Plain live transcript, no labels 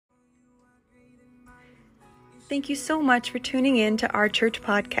Thank you so much for tuning in to our church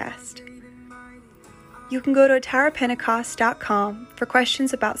podcast. You can go to atarapentecost.com for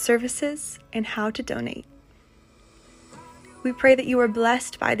questions about services and how to donate. We pray that you are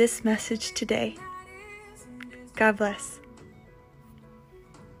blessed by this message today. God bless.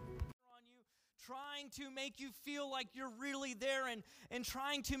 Trying to make you feel like you're really there and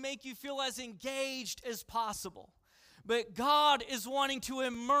trying to make you feel as engaged as possible. But God is wanting to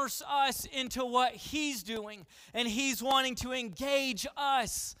immerse us into what He's doing, and He's wanting to engage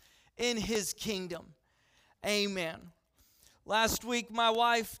us in His kingdom. Amen. Last week, my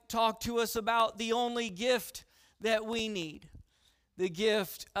wife talked to us about the only gift that we need, the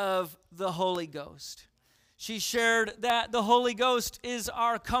gift of the Holy Ghost. She shared that the Holy Ghost is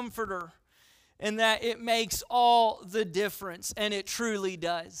our comforter and that it makes all the difference, and it truly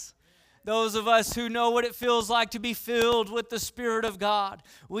does. Those of us who know what it feels like to be filled with the Spirit of God,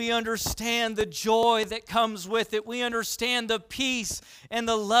 we understand the joy that comes with it. We understand the peace and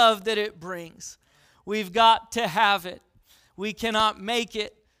the love that it brings. We've got to have it. We cannot make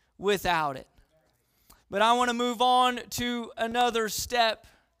it without it. But I want to move on to another step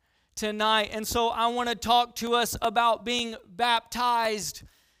tonight. And so I want to talk to us about being baptized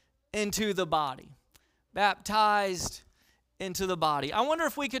into the body. Baptized into the body. I wonder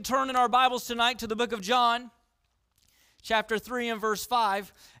if we could turn in our Bibles tonight to the book of John, chapter 3 and verse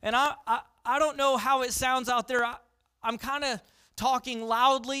 5. And I don't know how it sounds out there. I'm kind of talking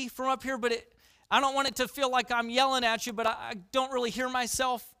loudly from up here, but I don't want it to feel like I'm yelling at you, but I don't really hear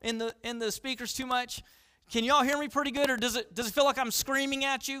myself in the speakers too much. Can y'all hear me pretty good, or does it feel like I'm screaming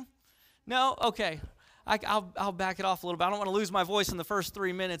at you? No? Okay. I'll back it off a little bit. I don't want to lose my voice in the first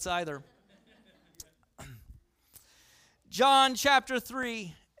 3 minutes either. John chapter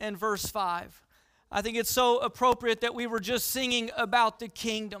 3 and verse 5. I think it's so appropriate that we were just singing about the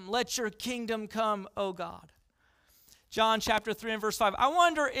kingdom. Let your kingdom come, O God. John chapter 3 and verse 5. I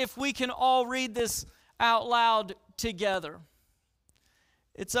wonder if we can all read this out loud together.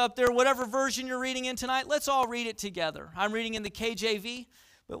 It's up there. Whatever version you're reading in tonight, let's all read it together. I'm reading in the KJV,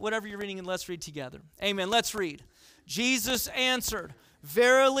 but whatever you're reading in, let's read together. Amen. Let's read. Jesus answered,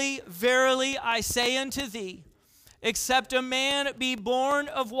 Verily, verily, I say unto thee, except a man be born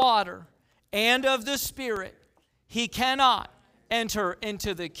of water and of the Spirit, he cannot enter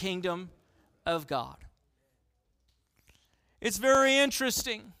into the kingdom of God. It's very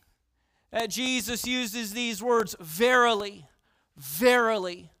interesting that Jesus uses these words, verily,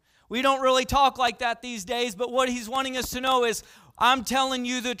 verily. We don't really talk like that these days, but what he's wanting us to know is, I'm telling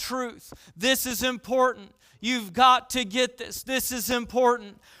you the truth. This is important. You've got to get this. This is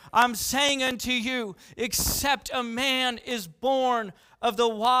important. I'm saying unto you, except a man is born of the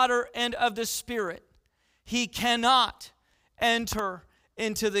water and of the Spirit, he cannot enter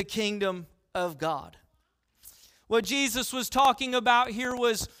into the kingdom of God. What Jesus was talking about here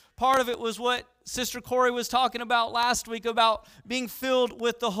was, part of it was what Sister Corey was talking about last week, about being filled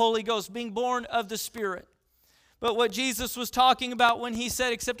with the Holy Ghost, being born of the Spirit. But what Jesus was talking about when he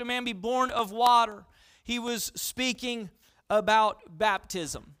said, except a man be born of water, he was speaking about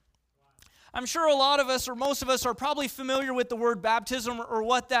baptism. I'm sure a lot of us, or most of us, are probably familiar with the word baptism or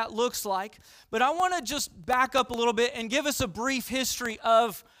what that looks like. But I want to just back up a little bit and give us a brief history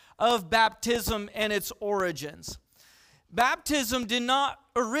of baptism and its origins. Baptism did not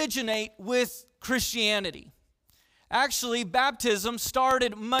originate with Christianity. Actually, baptism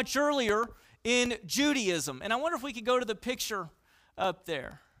started much earlier in Judaism. And I wonder if we could go to the picture up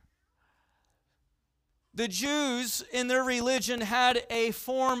there. The Jews in their religion had a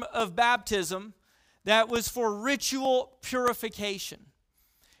form of baptism that was for ritual purification.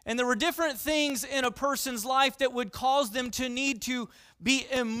 And there were different things in a person's life that would cause them to need to be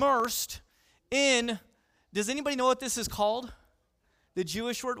immersed in, does anybody know what this is called? The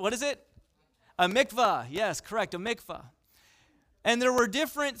Jewish word, what is it? A mikvah. Yes, correct, a mikvah. And there were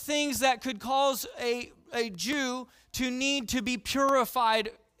different things that could cause a Jew to need to be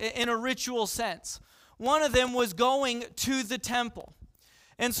purified in a ritual sense. One of them was going to the temple.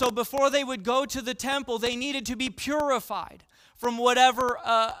 And so before they would go to the temple, they needed to be purified from whatever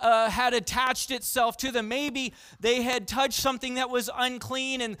had attached itself to them. Maybe they had touched something that was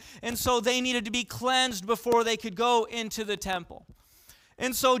unclean, and so they needed to be cleansed before they could go into the temple.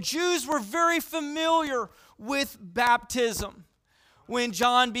 And so Jews were very familiar with baptism. When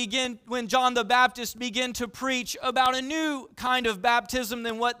John the Baptist began to preach about a new kind of baptism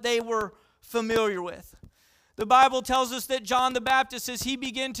than what they were familiar with. The Bible tells us that John the Baptist, as he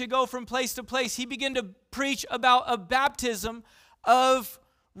began to go from place to place, he began to preach about a baptism of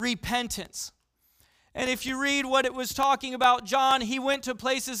repentance. And if you read what it was talking about, John, he went to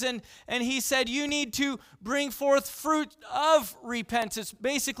places and he said, you need to bring forth fruit of repentance,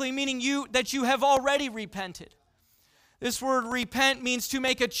 basically meaning that you have already repented. This word repent means to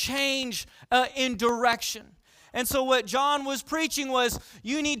make a change in direction. And so what John was preaching was,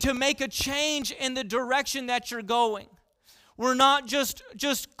 you need to make a change in the direction that you're going. We're not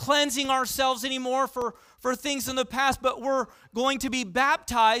just cleansing ourselves anymore for things in the past, but we're going to be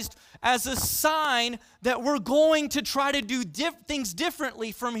baptized as a sign that we're going to try to do things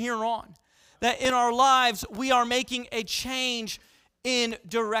differently from here on. That in our lives, we are making a change in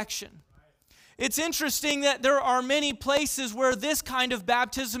direction. It's interesting that there are many places where this kind of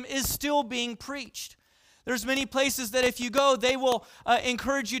baptism is still being preached. There's many places that if you go, they will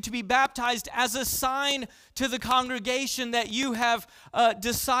encourage you to be baptized as a sign to the congregation that you have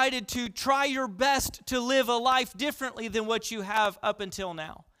decided to try your best to live a life differently than what you have up until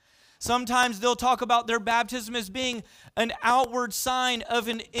now. Sometimes they'll talk about their baptism as being an outward sign of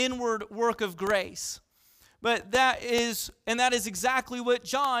an inward work of grace. But that is exactly what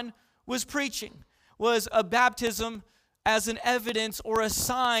John was preaching, was a baptism as an evidence or a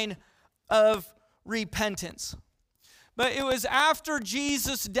sign of repentance. But it was after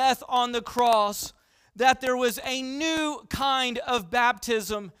Jesus' death on the cross that there was a new kind of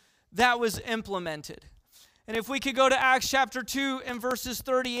baptism that was implemented. And if we could go to Acts chapter 2 and verses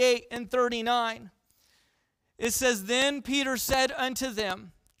 38 and 39, it says, Then Peter said unto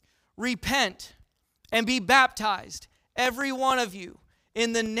them, Repent and be baptized, every one of you,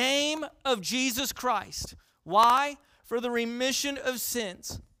 in the name of Jesus Christ. Why? For the remission of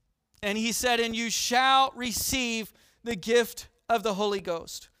sins. And he said, And you shall receive the gift of the Holy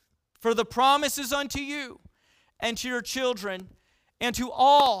Ghost. For the promise is unto you, and to your children, and to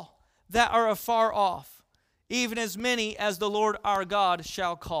all that are afar off, even as many as the Lord our God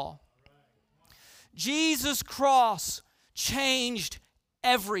shall call. Jesus' cross changed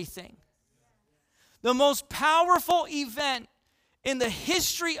everything. The most powerful event in the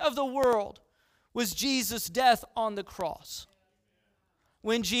history of the world was Jesus' death on the cross.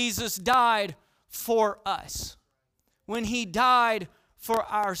 When Jesus died for us. When he died for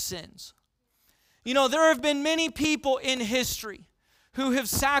our sins. You know, there have been many people in history who have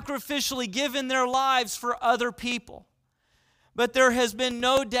sacrificially given their lives for other people. But there has been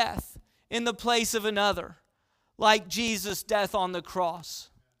no death in the place of another like Jesus' death on the cross.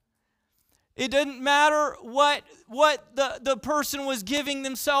 It didn't matter what the person was giving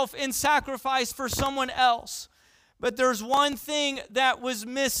themselves in sacrifice for someone else. But there's one thing that was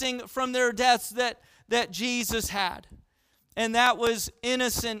missing from their deaths that Jesus had. And that was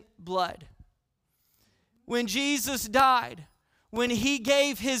innocent blood. When Jesus died, when he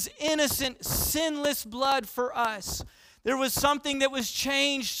gave his innocent, sinless blood for us, there was something that was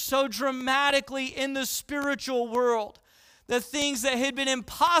changed so dramatically in the spiritual world. The things that had been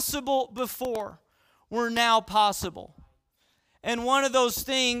impossible before were now possible. And one of those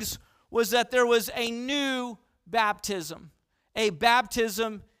things was that there was a new baptism, a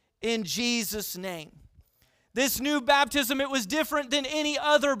baptism in Jesus' name. This new baptism, it was different than any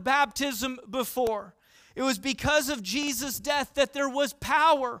other baptism before. It was because of Jesus' death that there was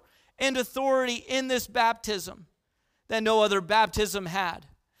power and authority in this baptism that no other baptism had.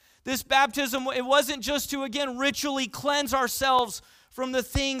 This baptism, it wasn't just to, again, ritually cleanse ourselves from the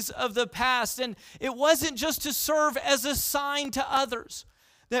things of the past. And it wasn't just to serve as a sign to others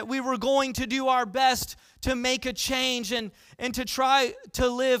that we were going to do our best to make a change and to try to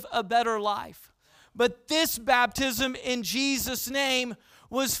live a better life. But this baptism in Jesus' name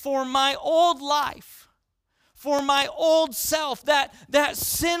was for my old life, for my old self, that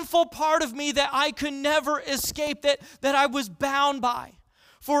sinful part of me that I could never escape, that I was bound by,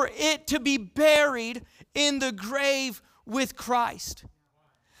 for it to be buried in the grave with Christ.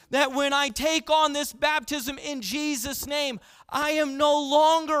 That when I take on this baptism in Jesus' name, I am no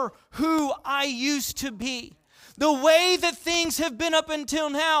longer who I used to be. The way that things have been up until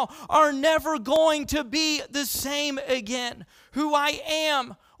now are never going to be the same again. Who I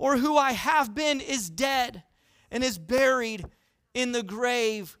am or who I have been is dead and is buried in the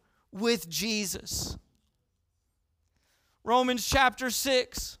grave with Jesus. Romans chapter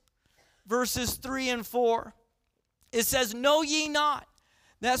 6, verses 3 and 4. It says, Know ye not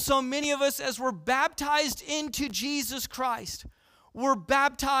that so many of us as were baptized into Jesus Christ were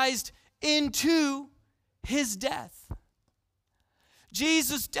baptized into his death?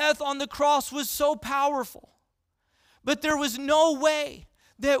 Jesus' death on the cross was so powerful. But there was no way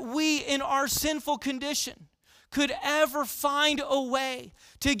that we in our sinful condition could ever find a way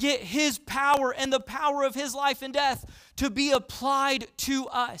to get his power and the power of his life and death to be applied to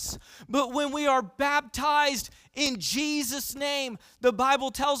us. But when we are baptized in Jesus' name, the Bible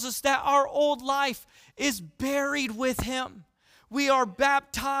tells us that our old life is buried with him. We are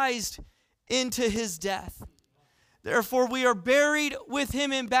baptized into his death. Therefore, we are buried with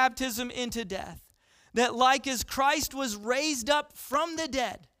him in baptism into death, that like as Christ was raised up from the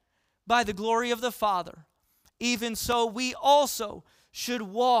dead by the glory of the Father, even so we also should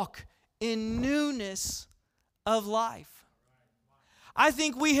walk in newness of life. I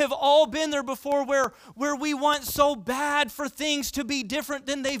think we have all been there before where we want so bad for things to be different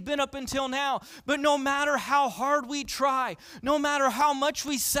than they've been up until now. But no matter how hard we try, no matter how much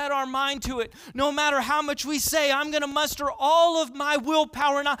we set our mind to it, no matter how much we say, I'm going to muster all of my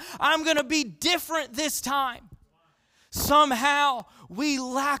willpower and I'm going to be different this time, somehow we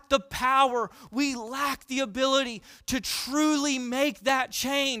lack the power, we lack the ability to truly make that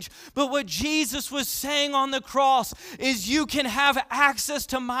change. But what Jesus was saying on the cross is you can have access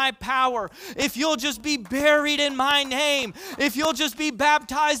to my power if you'll just be buried in my name, if you'll just be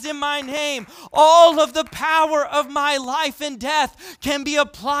baptized in my name. All of the power of my life and death can be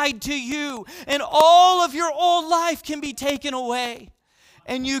applied to you, and all of your old life can be taken away,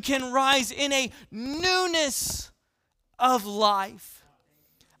 and you can rise in a newness of life.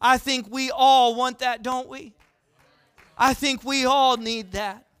 I think we all want that, don't we? I think we all need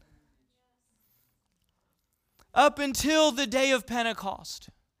that. Up until the day of Pentecost,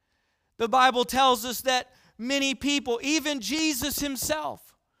 the Bible tells us that many people, even Jesus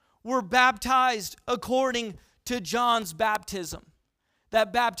himself, were baptized according to John's baptism.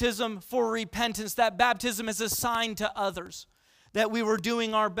 That baptism for repentance, that baptism is a sign to others that we were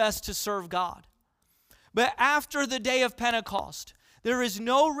doing our best to serve God. But after the day of Pentecost, there is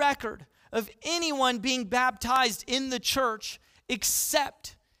no record of anyone being baptized in the church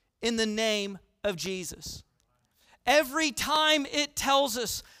except in the name of Jesus. Every time it tells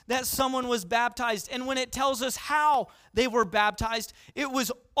us that someone was baptized, and when it tells us how they were baptized, it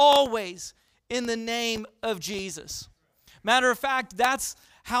was always in the name of Jesus. Matter of fact, that's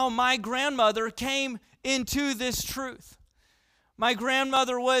how my grandmother came into this truth. My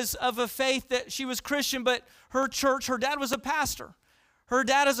grandmother was of a faith that she was Christian, but her church, her dad was a pastor. Her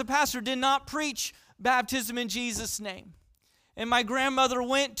dad as a pastor did not preach baptism in Jesus' name. And my grandmother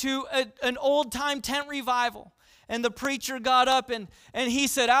went to an old-time tent revival. And the preacher got up and he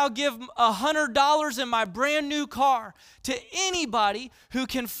said, I'll give $100 in my brand new car to anybody who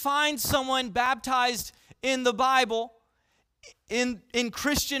can find someone baptized in the Bible, in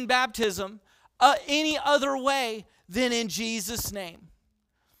Christian baptism, any other way than in Jesus' name.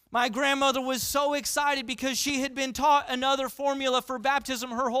 My grandmother was so excited because she had been taught another formula for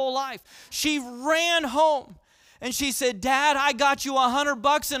baptism her whole life. She ran home and she said, Dad, I got you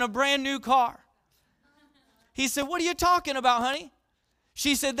 $100 and a brand new car. He said, what are you talking about, honey?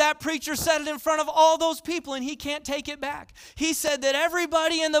 She said, that preacher said it in front of all those people and he can't take it back. He said that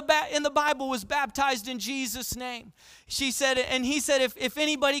everybody in the Bible was baptized in Jesus' name. She said, and he said if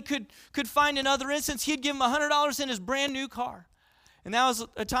anybody could find another instance, he'd give him $100 in his brand new car. And that was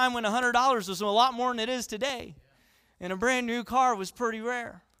a time when $100 was a lot more than it is today. And a brand new car was pretty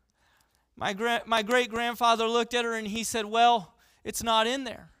rare. My great-grandfather looked at her and he said, well, it's not in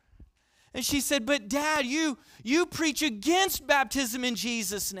there. And she said, but Dad, you preach against baptism in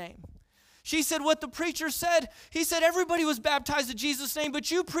Jesus' name. She said, what the preacher said, he said, everybody was baptized in Jesus' name, but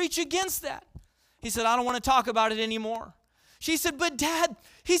you preach against that. He said, I don't want to talk about it anymore. She said, but Dad,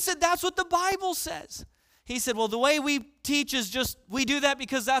 he said, that's what the Bible says. He said, well, the way we teach is just, we do that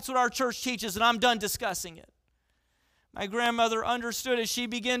because that's what our church teaches, and I'm done discussing it. My grandmother understood as she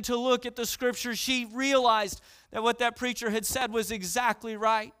began to look at the scriptures, she realized that what that preacher had said was exactly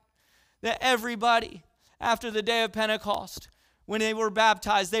right. That everybody, after the day of Pentecost, when they were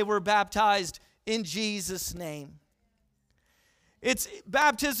baptized in Jesus' name. It's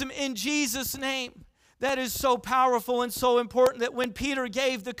baptism in Jesus' name that is so powerful and so important that when Peter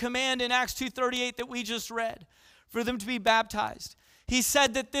gave the command in Acts 2:38 that we just read for them to be baptized, he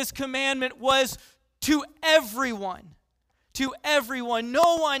said that this commandment was to everyone. To everyone.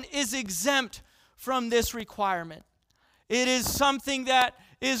 No one is exempt from this requirement. It is something that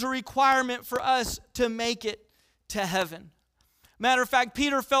is a requirement for us to make it to heaven. Matter of fact,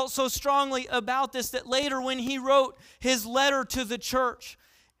 Peter felt so strongly about this that later when he wrote his letter to the church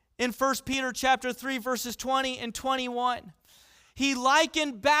in 1 Peter chapter 3 verses 20 and 21, he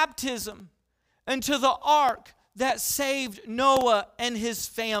likened baptism unto the ark that saved Noah and his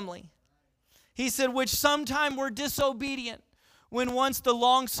family. He said, which sometime were disobedient, when once the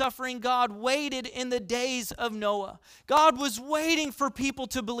long-suffering God waited in the days of Noah. God was waiting for people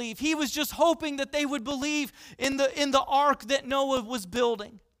to believe. He was just hoping that they would believe in the ark that Noah was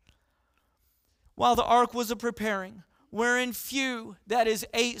building. While the ark was preparing, wherein few, that is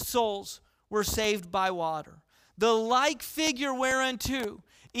 8 souls, were saved by water. The like figure whereunto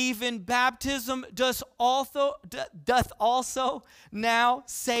even baptism doth also now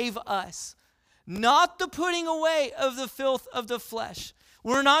save us. Not the putting away of the filth of the flesh.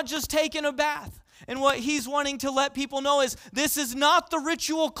 We're not just taking a bath. And what he's wanting to let people know is this is not the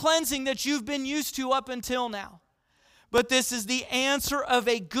ritual cleansing that you've been used to up until now. But this is the answer of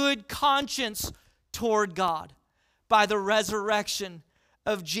a good conscience toward God by the resurrection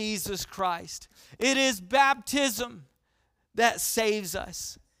of Jesus Christ. It is baptism that saves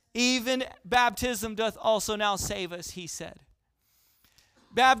us. Even baptism doth also now save us, he said.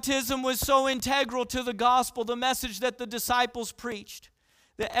 Baptism was so integral to the gospel, the message that the disciples preached,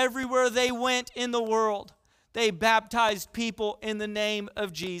 that everywhere they went in the world, they baptized people in the name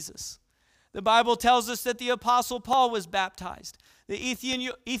of Jesus. The Bible tells us that the Apostle Paul was baptized. The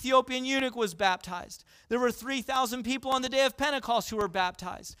Ethiopian eunuch was baptized. There were 3,000 people on the day of Pentecost who were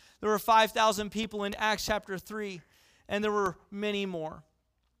baptized. There were 5,000 people in Acts chapter 3, and there were many more.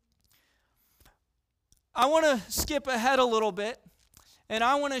 I want to skip ahead a little bit, and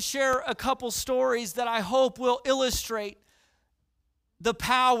I want to share a couple stories that I hope will illustrate the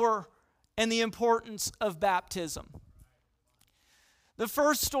power and the importance of baptism. The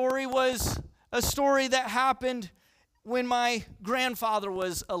first story was a story that happened when my grandfather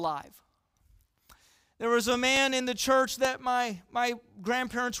was alive. There was a man in the church that my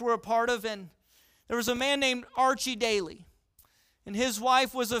grandparents were a part of, and there was a man named Archie Daly. And his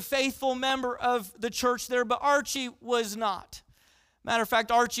wife was a faithful member of the church there, but Archie was not. Matter of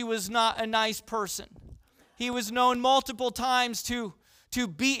fact, Archie was not a nice person. He was known multiple times to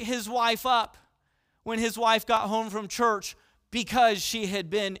beat his wife up when his wife got home from church because she had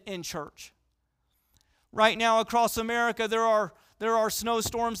been in church. Right now across America, there are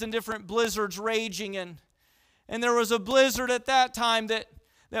snowstorms and different blizzards raging, and there was a blizzard at that time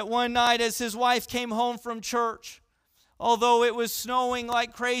that one night as his wife came home from church, although it was snowing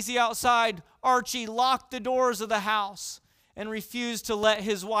like crazy outside, Archie locked the doors of the house and refused to let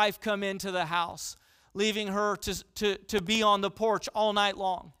his wife come into the house, leaving her to be on the porch all night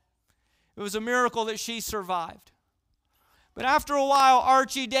long. It was a miracle that she survived. But after a while,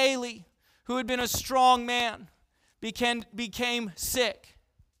 Archie Daly, who had been a strong man, became sick.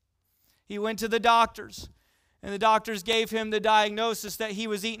 He went to the doctors, and the doctors gave him the diagnosis that he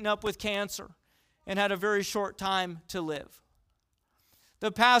was eaten up with cancer and had a very short time to live.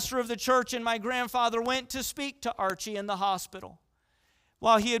 The pastor of the church and my grandfather went to speak to Archie in the hospital.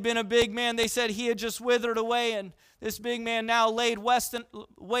 While he had been a big man, they said he had just withered away, and this big man now weighed less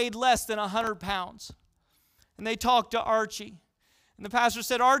than 100 pounds. And they talked to Archie. And the pastor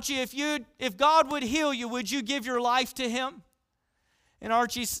said, Archie, if God would heal you, would you give your life to him? And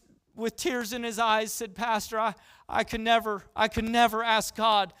Archie, with tears in his eyes, said, Pastor, I could never ask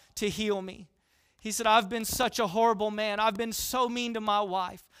God to heal me. He said, I've been such a horrible man. I've been so mean to my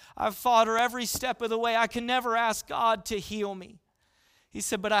wife. I've fought her every step of the way. I can never ask God to heal me. He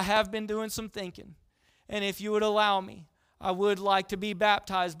said, but I have been doing some thinking. And if you would allow me, I would like to be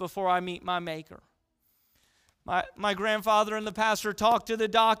baptized before I meet my Maker. My grandfather and the pastor talked to the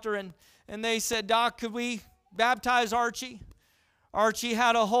doctor, and they said, Doc, could we baptize Archie? Archie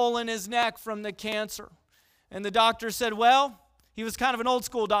had a hole in his neck from the cancer. And the doctor said, well, he was kind of an old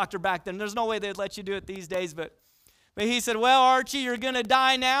school doctor back then. There's no way they'd let you do it these days. But he said, well, Archie, you're going to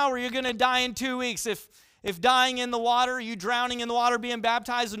die now or you're going to die in 2 weeks. If dying in the water, you drowning in the water, being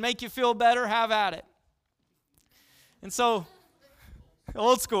baptized would make you feel better, have at it. And so,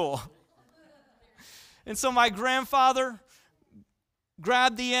 old school. And so my grandfather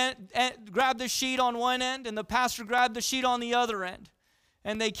grabbed the sheet on one end, and the pastor grabbed the sheet on the other end.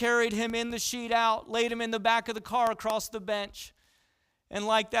 And they carried him in the sheet out, laid him in the back of the car across the bench. And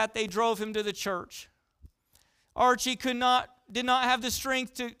like that, they drove him to the church. Archie did not have the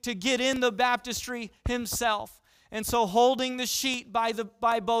strength to get in the baptistry himself. And so holding the sheet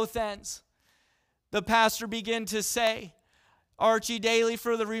by both ends, the pastor began to say, Archie Daly,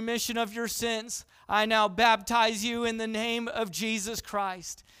 for the remission of your sins, I now baptize you in the name of Jesus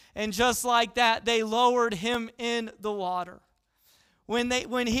Christ. And just like that, they lowered him in the water.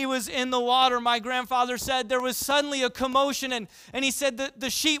 When he was in the water, my grandfather said there was suddenly a commotion, and he said that the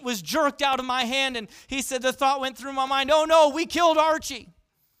sheet was jerked out of my hand, and he said the thought went through my mind, oh no, we killed Archie.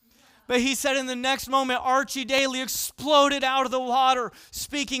 But he said in the next moment, Archie Daly exploded out of the water,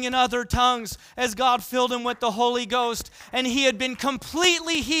 speaking in other tongues as God filled him with the Holy Ghost. And he had been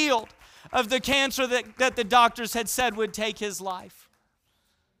completely healed of the cancer that the doctors had said would take his life.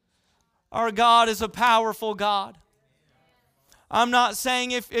 Our God is a powerful God. I'm not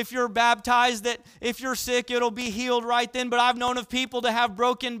saying if you're baptized that if you're sick, it'll be healed right then. But I've known of people to have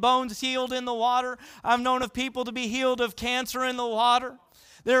broken bones healed in the water. I've known of people to be healed of cancer in the water.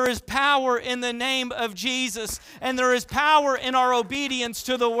 There is power in the name of Jesus, and there is power in our obedience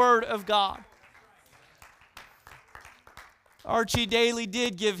to the Word of God. Archie Daly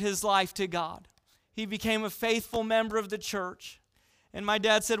did give his life to God. He became a faithful member of the church. And my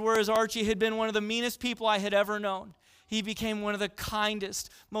dad said, whereas Archie had been one of the meanest people I had ever known, he became one of the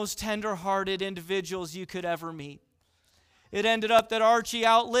kindest, most tender-hearted individuals you could ever meet. It ended up that Archie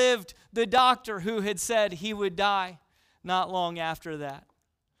outlived the doctor who had said he would die not long after that.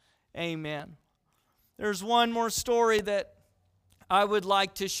 Amen. There's one more story that I would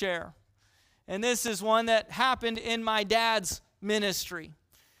like to share. And this is one that happened in my dad's ministry.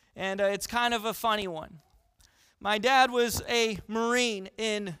 And it's kind of a funny one. My dad was a Marine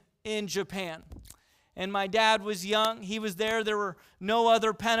in Japan. And my dad was young. He was there. There were no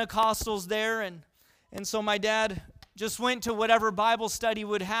other Pentecostals there. And so my dad just went to whatever Bible study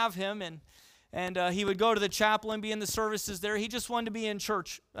would have him. And he would go to the chapel and be in the services there. He just wanted to be in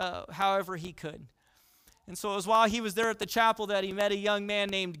church however he could. And so it was while he was there at the chapel that he met a young man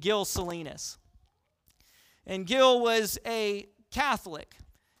named Gil Salinas. And Gil was a Catholic,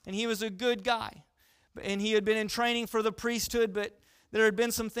 and he was a good guy. And he had been in training for the priesthood, but there had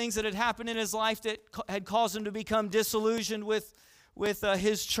been some things that had happened in his life that had caused him to become disillusioned with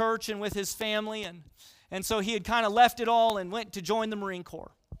his church and with his family. And so he had kind of left it all and went to join the Marine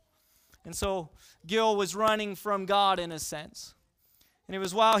Corps. And so Gil was running from God in a sense. And it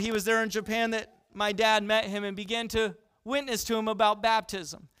was while he was there in Japan that my dad met him and began to witness to him about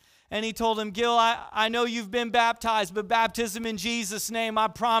baptism. And he told him, Gil, I know you've been baptized, but baptism in Jesus' name, I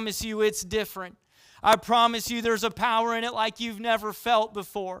promise you it's different. I promise you there's a power in it like you've never felt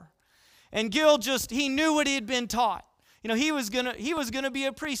before. And Gil he knew what he had been taught. You know, he was gonna be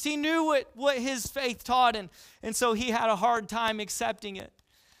a priest. He knew what his faith taught, and so he had a hard time accepting it.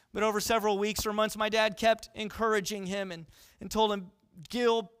 But over several weeks or months, my dad kept encouraging him and told him,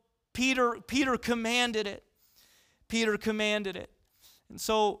 Gil, Peter commanded it. Peter commanded it. And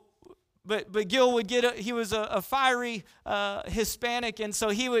so, but Gil would he was a fiery Hispanic, and so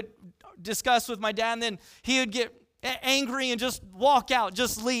he would discuss with my dad, and then he would get angry and just walk out,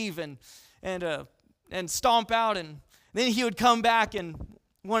 just leave and stomp out, and then he would come back and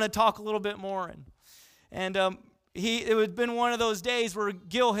want to talk a little bit more. It had been one of those days where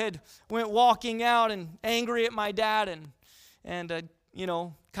Gil had went walking out and angry at my dad and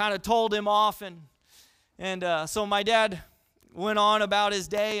kind of told him off. So my dad went on about his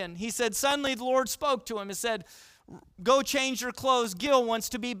day, and he said, suddenly the Lord spoke to him and said, go change your clothes. Gil wants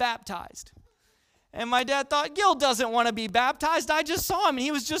to be baptized. And my dad thought, Gil doesn't want to be baptized. I just saw him, and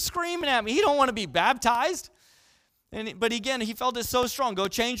he was just screaming at me. He don't want to be baptized. But again, he felt it so strong. Go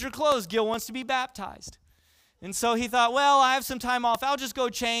change your clothes. Gil wants to be baptized. And so he thought, well, I have some time off. I'll just go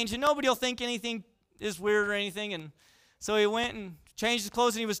change, and nobody will think anything is weird or anything. And so he went and changed his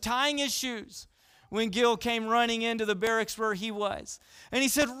clothes, and he was tying his shoes when Gil came running into the barracks where he was. And he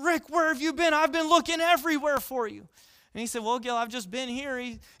said, Rick, where have you been? I've been looking everywhere for you. And he said, well, Gil, I've just been here.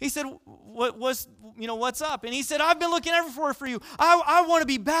 He said, what's up? And he said, I've been looking everywhere for you. I want to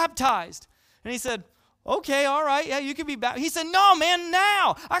be baptized. And he said, okay, all right, yeah, you can be baptized. He said, no, man,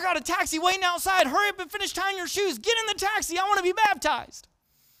 now. I got a taxi waiting outside. Hurry up and finish tying your shoes. Get in the taxi. I want to be baptized.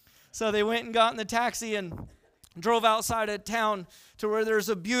 So they went and got in the taxi and drove outside of town to where there's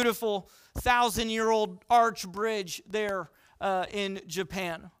a beautiful 1,000-year-old arch bridge there in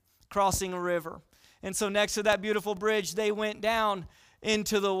Japan, crossing a river. And so next to that beautiful bridge, they went down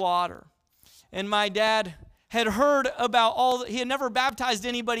into the water. And my dad had heard about he had never baptized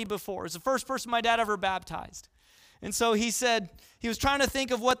anybody before. It was the first person my dad ever baptized. And so he said, he was trying to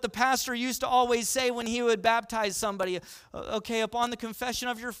think of what the pastor used to always say when he would baptize somebody. Okay, upon the confession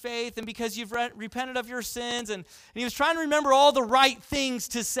of your faith and because you've repented of your sins. And he was trying to remember all the right things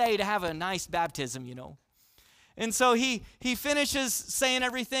to say to have a nice baptism, And so he finishes saying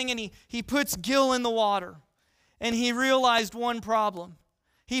everything, and he puts Gil in the water. And he realized one problem.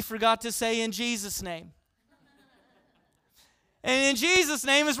 He forgot to say in Jesus' name. And in Jesus'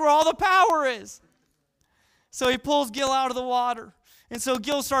 name is where all the power is. So he pulls Gil out of the water. And so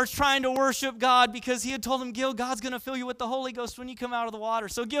Gil starts trying to worship God because he had told him, Gil, God's going to fill you with the Holy Ghost when you come out of the water.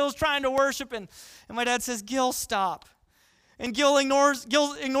 So Gil's trying to worship, and my dad says, Gil, stop. And Gil ignores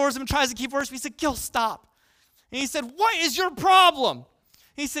him, tries to keep worshiping. He said, Gil, stop. And he said, what is your problem?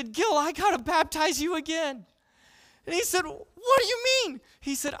 He said, Gil, I got to baptize you again. And he said, what do you mean?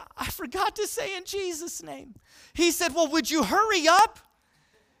 He said, I forgot to say in Jesus' name. He said, well, would you hurry up?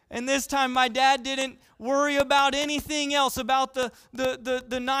 And this time my dad didn't worry about anything else, about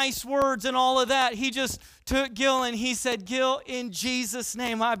the nice words and all of that. He just took Gil and he said, Gil, in Jesus'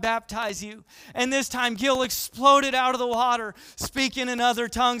 name I baptize you. And this time Gil exploded out of the water, speaking in other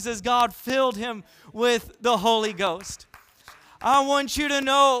tongues as God filled him with the Holy Ghost. I want you to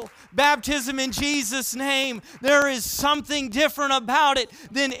know, baptism in Jesus' name, there is something different about it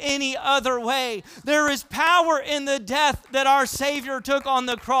than any other way. There is power in the death that our Savior took on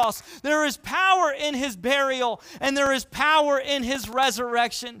the cross. There is power in His burial, and there is power in His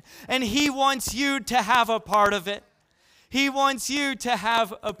resurrection. And He wants you to have a part of it. He wants you to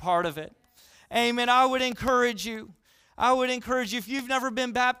have a part of it. Amen. I would encourage you, if you've never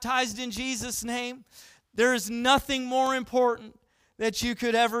been baptized in Jesus' name, there is nothing more important that you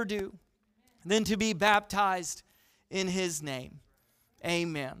could ever do than to be baptized in His name.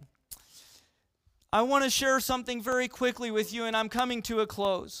 Amen. I want to share something very quickly with you, and I'm coming to a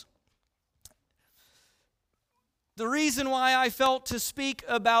close. The reason why I felt to speak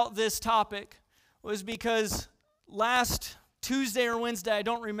about this topic was because last Tuesday or Wednesday, I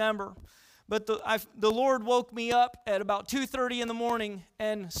don't remember, but the Lord woke me up at about 2:30 in the morning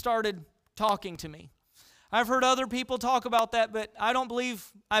and started talking to me. I've heard other people talk about that, but I don't believe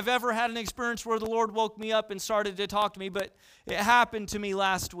I've ever had an experience where the Lord woke me up and started to talk to me, but it happened to me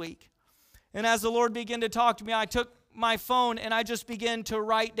last week. And as the Lord began to talk to me, I took my phone and I just began to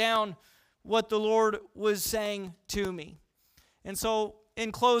write down what the Lord was saying to me. And so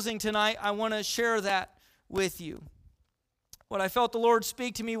in closing tonight, I want to share that with you. What I felt the Lord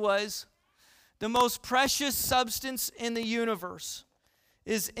speak to me was, the most precious substance in the universe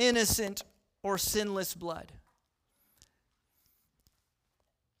is innocent or sinless blood.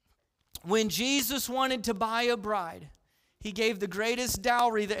 When Jesus wanted to buy a bride, He gave the greatest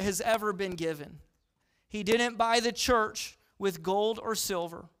dowry that has ever been given. He didn't buy the church with gold or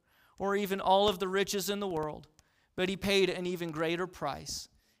silver or even all of the riches in the world, but He paid an even greater price.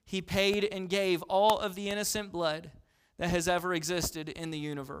 He paid and gave all of the innocent blood that has ever existed in the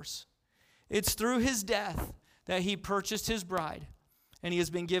universe. It's through His death that He purchased His bride, and He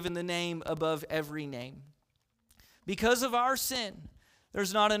has been given the name above every name. Because of our sin,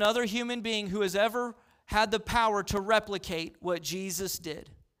 there's not another human being who has ever had the power to replicate what Jesus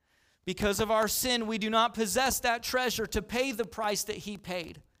did. Because of our sin, we do not possess that treasure to pay the price that He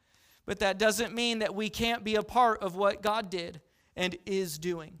paid. But that doesn't mean that we can't be a part of what God did and is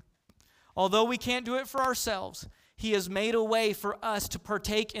doing. Although we can't do it for ourselves, He has made a way for us to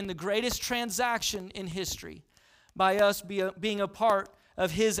partake in the greatest transaction in history, by us being a part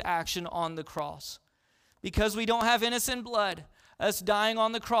of His action on the cross. Because we don't have innocent blood, us dying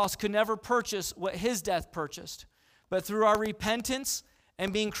on the cross could never purchase what His death purchased. But through our repentance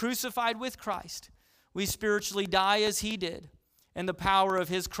and being crucified with Christ, we spiritually die as He did, and the power of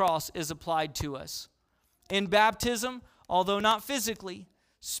His cross is applied to us. In baptism, although not physically,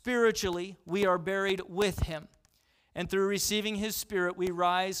 spiritually, we are buried with Him. And through receiving His Spirit, we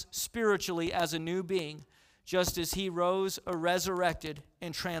rise spiritually as a new being, just as He rose a resurrected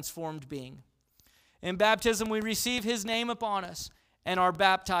and transformed being. In baptism, we receive His name upon us and are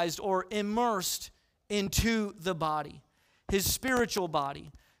baptized or immersed into the body, His spiritual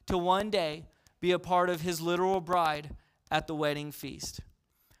body, to one day be a part of His literal bride at the wedding feast.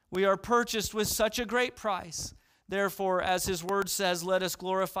 We are purchased with such a great price. Therefore, as His word says, let us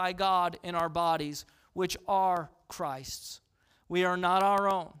glorify God in our bodies, which are Christ's. We are not our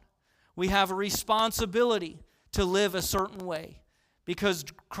own. We have a responsibility to live a certain way because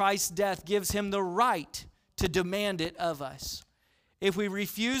Christ's death gives Him the right to demand it of us. If we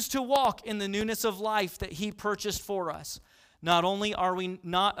refuse to walk in the newness of life that He purchased for us, not only are we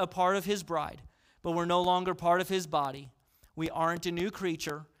not a part of His bride, but we're no longer part of His body. We aren't a new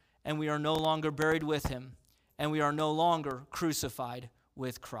creature, and we are no longer buried with Him, and we are no longer crucified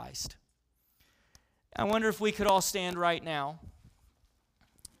with Christ. I wonder if we could all stand right now.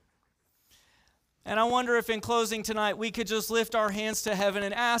 And I wonder if in closing tonight we could just lift our hands to heaven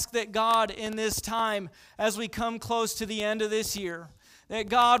and ask that God in this time, as we come close to the end of this year, that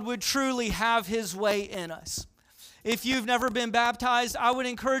God would truly have His way in us. If you've never been baptized, I would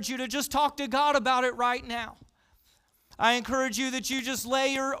encourage you to just talk to God about it right now. I encourage you that you just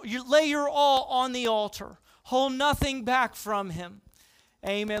lay your all on the altar. Hold nothing back from Him.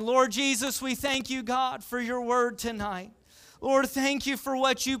 Amen. Lord Jesus, we thank You, God, for Your word tonight. Lord, thank You for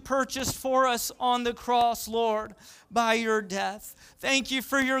what You purchased for us on the cross, Lord. by your death. Thank you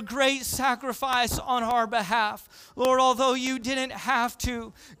for your great sacrifice on our behalf. Lord, although you didn't have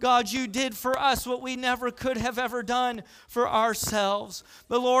to, God, you did for us what we never could have ever done for ourselves.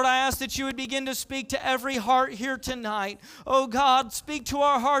 But Lord, I ask that you would begin to speak to every heart here tonight. Oh God, speak to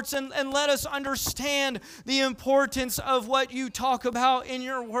our hearts and let us understand the importance of what you talk about in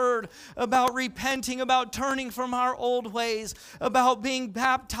your word, about repenting, about turning from our old ways, about being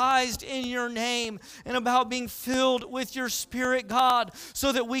baptized in your name, and about being filled with your Spirit, God,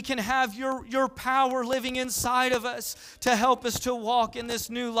 so that we can have your power living inside of us to help us to walk in this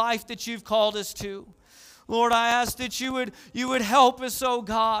new life that you've called us to. Lord, I ask that you would help us, oh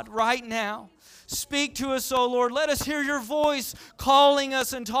God, right now. Speak to us, oh Lord. Let us hear your voice calling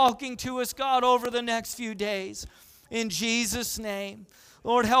us and talking to us, God, over the next few days. In Jesus' name.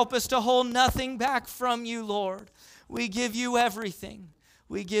 Lord, help us to hold nothing back from you, Lord. We give you everything.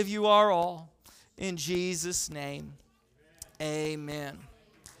 We give you our all. In Jesus' name, amen.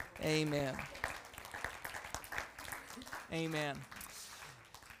 Amen. Amen.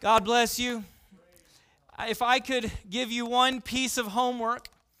 God bless you. If I could give you one piece of homework,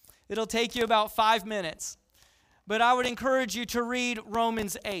 it'll take you about 5 minutes. But I would encourage you to read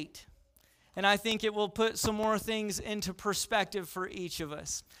Romans 8. And I think it will put some more things into perspective for each of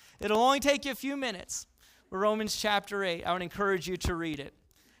us. It'll only take you a few minutes. Romans chapter 8, I would encourage you to read it.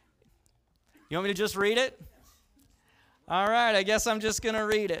 You want me to just read it? All right, I guess I'm just going to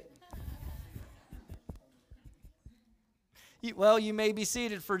read it. Well, you may be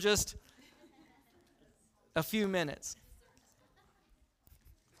seated for just a few minutes.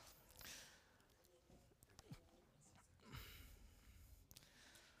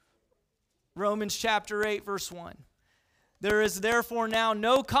 Romans chapter 8, verse 1. There is therefore now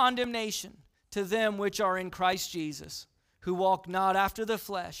no condemnation to them which are in Christ Jesus, who walk not after the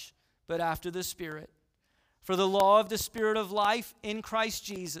flesh, but after the Spirit. For the law of the Spirit of life in Christ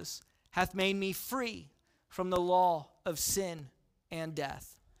Jesus hath made me free from the law of sin and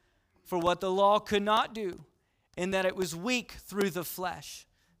death. For what the law could not do, in that it was weak through the flesh,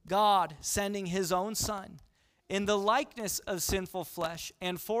 God sending his own Son, in the likeness of sinful flesh,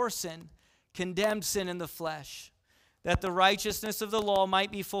 and for sin, condemned sin in the flesh, that the righteousness of the law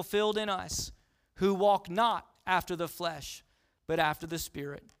might be fulfilled in us, who walk not after the flesh, but after the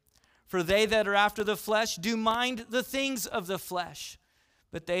Spirit. For they that are after the flesh do mind the things of the flesh,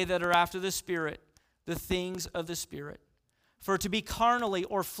 but they that are after the Spirit, the things of the Spirit. For to be carnally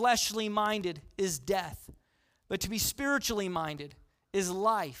or fleshly minded is death, but to be spiritually minded is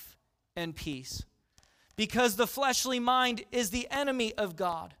life and peace. Because the fleshly mind is the enemy of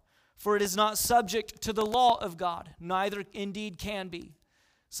God, for it is not subject to the law of God, neither indeed can be.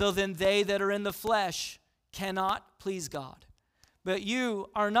 So then they that are in the flesh cannot please God. But you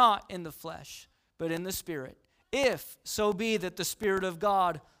are not in the flesh, but in the Spirit, if so be that the Spirit of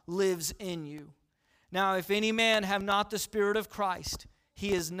God lives in you. Now if any man have not the Spirit of Christ,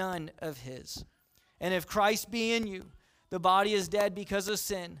 he is none of his. And if Christ be in you, the body is dead because of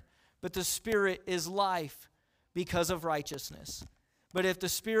sin, but the Spirit is life because of righteousness. But if the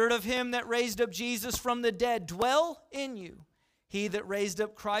Spirit of him that raised up Jesus from the dead dwell in you, he that raised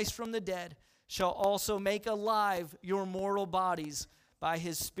up Christ from the dead shall also make alive your mortal bodies by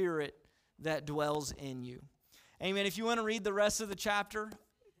his Spirit that dwells in you. Amen. If you want to read the rest of the chapter,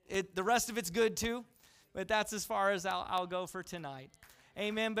 the rest of it's good too, but that's as far as I'll go for tonight.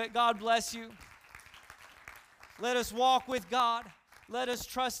 Amen. But God bless you. Let us walk with God. Let us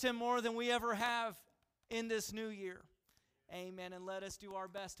trust him more than we ever have in this new year. Amen. And let us do our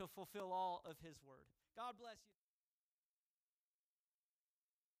best to fulfill all of his word. God bless you.